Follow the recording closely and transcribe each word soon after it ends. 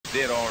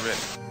dead already.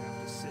 You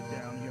have to sit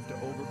down, you have to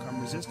overcome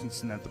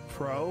resistance, and that the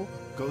pro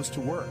goes to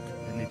work.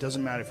 And it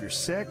doesn't matter if you're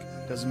sick,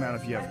 doesn't matter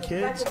if you have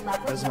kids,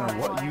 doesn't matter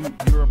what,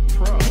 you're a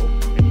pro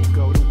and you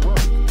go to work.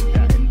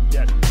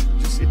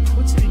 It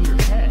puts it in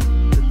your head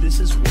that this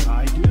is what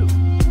I do.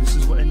 This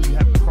is what, and you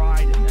have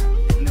pride in that.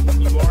 And then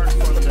when you are in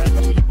front of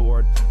that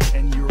keyboard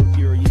and you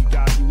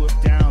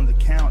look down the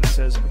count and it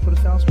says, I put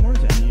 1,000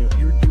 words in,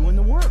 you're doing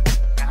the work.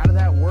 Out of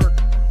that work,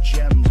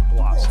 gems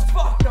blossom.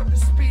 Fucked up to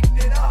speeding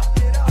it up.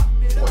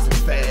 Wasn't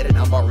fed and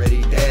I'm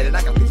already dead, and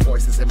I got these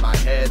voices in my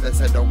head that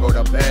said don't go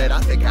to bed. I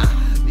think I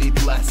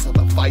need less of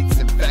the fights,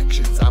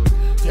 infections. I'm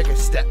taking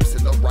steps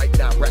in the right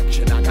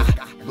direction. I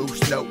got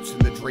loose notes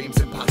and the dreams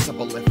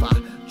impossible. If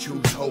I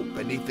choose hope,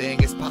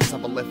 anything is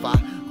possible. If I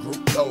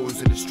group those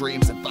into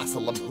streams and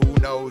fossil them, who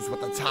knows what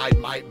the tide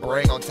might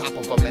bring on top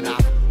of them. And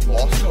I've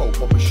lost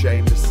hope, I'm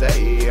ashamed to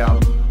say.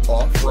 I'm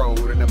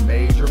off-road in a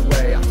major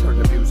way. I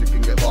turn to music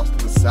and get lost in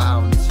the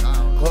sounds.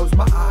 Close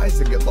my eyes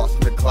and get lost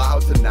in the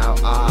clouds, and now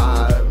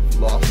I've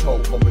lost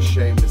hope, I'm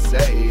ashamed to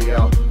say.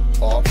 I'm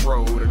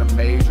off-road in a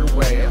major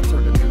way. I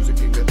turn to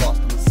music and get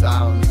lost in the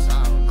sounds.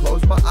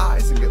 Close my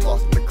eyes and get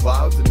lost in the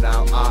clouds, and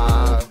now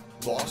I've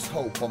lost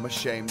hope, I'm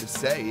ashamed to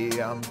say.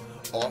 I'm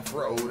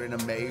off-road in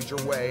a major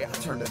way. I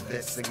turn to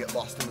this and get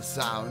lost in the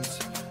sounds.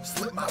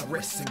 Slip my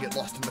wrists and get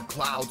lost in the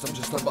clouds. I'm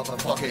just a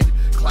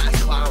motherfucking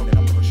class clown, and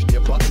I'm pushing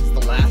your buttons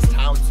the last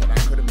ounce. And I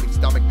couldn't be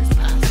stomach this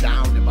passed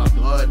down in my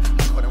blood.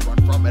 I couldn't run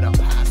from it, I'm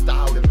passed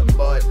out in the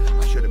mud.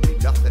 I shouldn't be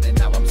nothing and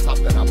now I'm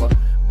something. I'm a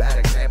bad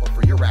example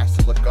for your ass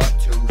to look up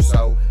to.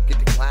 So get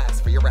to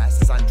class for your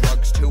asses on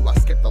drugs too. I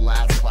skipped the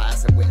last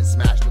class and went and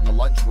smashed in the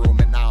lunchroom,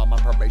 and now I'm on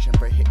probation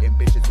for hitting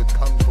bitches with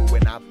kung fu.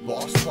 And I've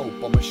lost hope,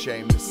 I'm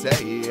ashamed to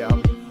say.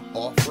 I'm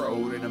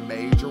off-road in a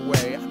major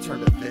way. I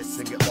turn to this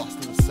and get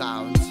lost in the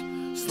sounds.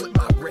 Slip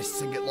my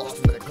wrists and get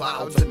lost in the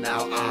clouds, and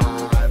now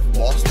I've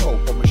lost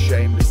hope, I'm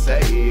ashamed to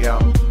say.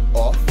 I'm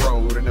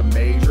off-road in a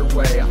major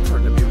way. I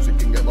turn to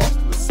music and get lost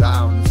in the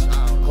sounds.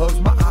 Close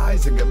my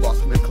eyes and get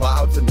lost in the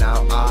clouds, and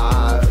now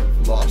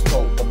I've lost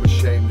hope, I'm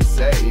ashamed to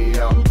say.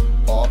 I'm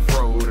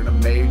off-road in a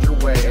major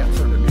way. I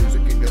turn to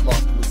music and get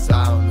lost in the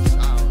sounds.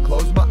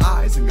 Close my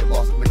eyes and get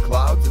lost in the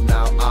clouds, and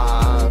now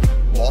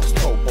I've lost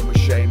hope, I'm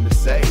ashamed to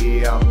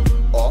say. I'm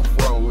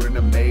off-road in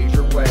a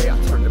major way. I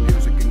turn to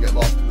music and get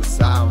lost in the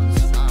sounds.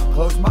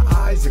 Close my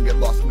eyes and get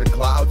lost in the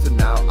clouds, and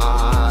now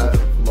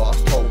I've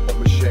lost hope,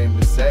 I'm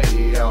ashamed to say.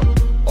 I'm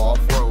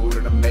off-road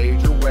in a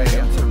major way.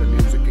 I turn to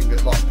music and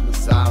get lost in the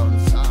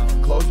sounds.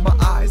 Close my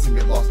eyes and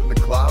get lost in the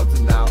clouds,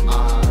 and now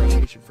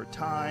Appreciation for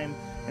time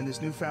and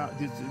this newfound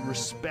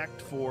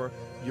respect for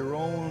your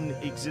own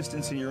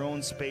existence in your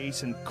own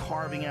space and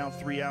carving out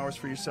 3 hours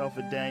for yourself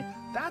a day.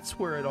 That's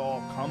where it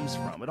all comes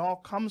from. It all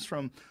comes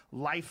from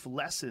life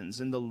lessons,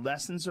 and the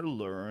lessons are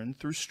learned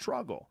through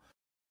struggle.